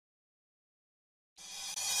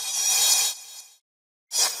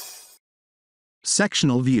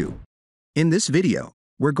Sectional view. In this video,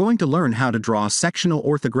 we're going to learn how to draw sectional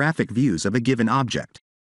orthographic views of a given object.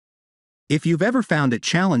 If you've ever found it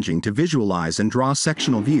challenging to visualize and draw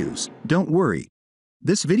sectional views, don't worry.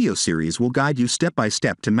 This video series will guide you step by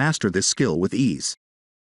step to master this skill with ease.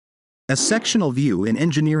 A sectional view in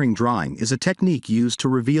engineering drawing is a technique used to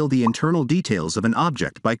reveal the internal details of an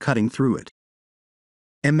object by cutting through it.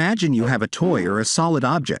 Imagine you have a toy or a solid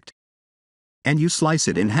object, and you slice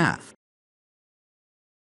it in half.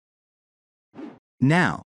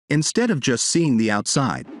 Now, instead of just seeing the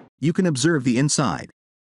outside, you can observe the inside,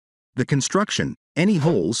 the construction, any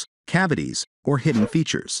holes, cavities, or hidden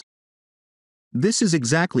features. This is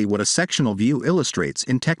exactly what a sectional view illustrates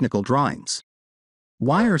in technical drawings.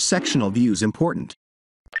 Why are sectional views important?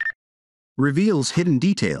 Reveals hidden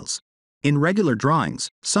details. In regular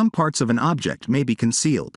drawings, some parts of an object may be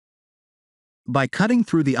concealed. By cutting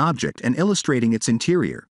through the object and illustrating its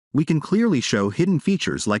interior, we can clearly show hidden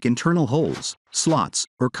features like internal holes, slots,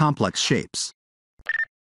 or complex shapes.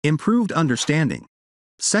 Improved understanding.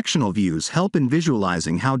 Sectional views help in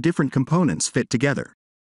visualizing how different components fit together.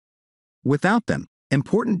 Without them,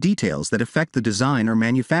 important details that affect the design or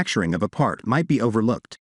manufacturing of a part might be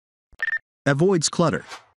overlooked. Avoids clutter.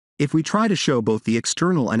 If we try to show both the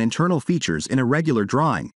external and internal features in a regular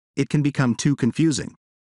drawing, it can become too confusing.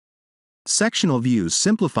 Sectional views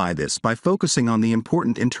simplify this by focusing on the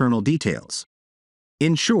important internal details.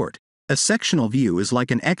 In short, a sectional view is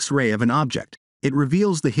like an X-ray of an object. It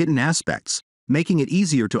reveals the hidden aspects, making it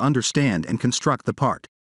easier to understand and construct the part.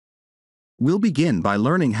 We'll begin by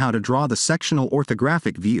learning how to draw the sectional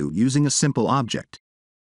orthographic view using a simple object.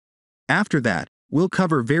 After that, we'll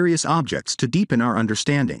cover various objects to deepen our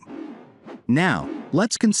understanding. Now,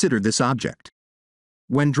 let's consider this object.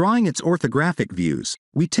 When drawing its orthographic views,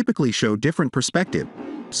 we typically show different perspectives,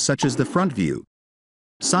 such as the front view,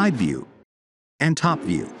 side view, and top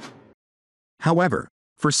view. However,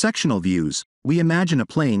 for sectional views, we imagine a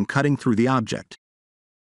plane cutting through the object.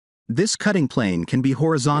 This cutting plane can be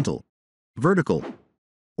horizontal, vertical,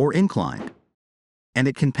 or inclined, and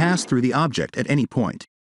it can pass through the object at any point.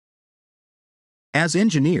 As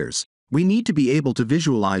engineers, we need to be able to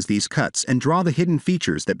visualize these cuts and draw the hidden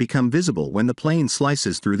features that become visible when the plane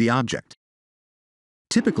slices through the object.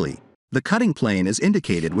 Typically, the cutting plane is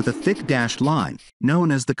indicated with a thick dashed line,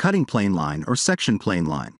 known as the cutting plane line or section plane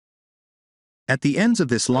line. At the ends of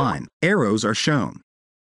this line, arrows are shown.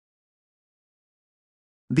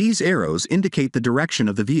 These arrows indicate the direction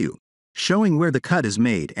of the view, showing where the cut is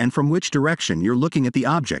made and from which direction you're looking at the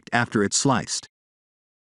object after it's sliced.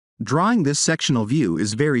 Drawing this sectional view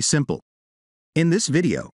is very simple. In this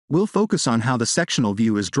video, we'll focus on how the sectional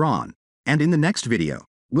view is drawn, and in the next video,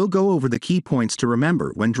 we'll go over the key points to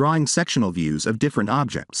remember when drawing sectional views of different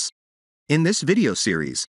objects. In this video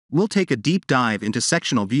series, we'll take a deep dive into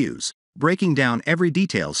sectional views, breaking down every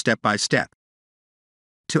detail step by step.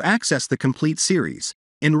 To access the complete series,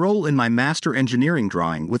 enroll in my Master Engineering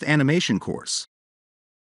Drawing with Animation course.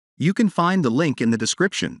 You can find the link in the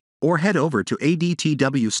description, or head over to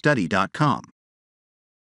ADTWstudy.com.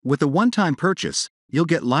 With a one-time purchase, you'll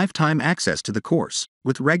get lifetime access to the course,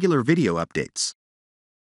 with regular video updates.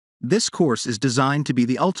 This course is designed to be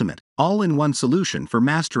the ultimate, all-in-one solution for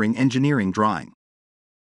mastering engineering drawing.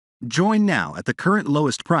 Join now at the current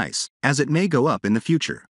lowest price, as it may go up in the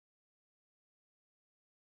future.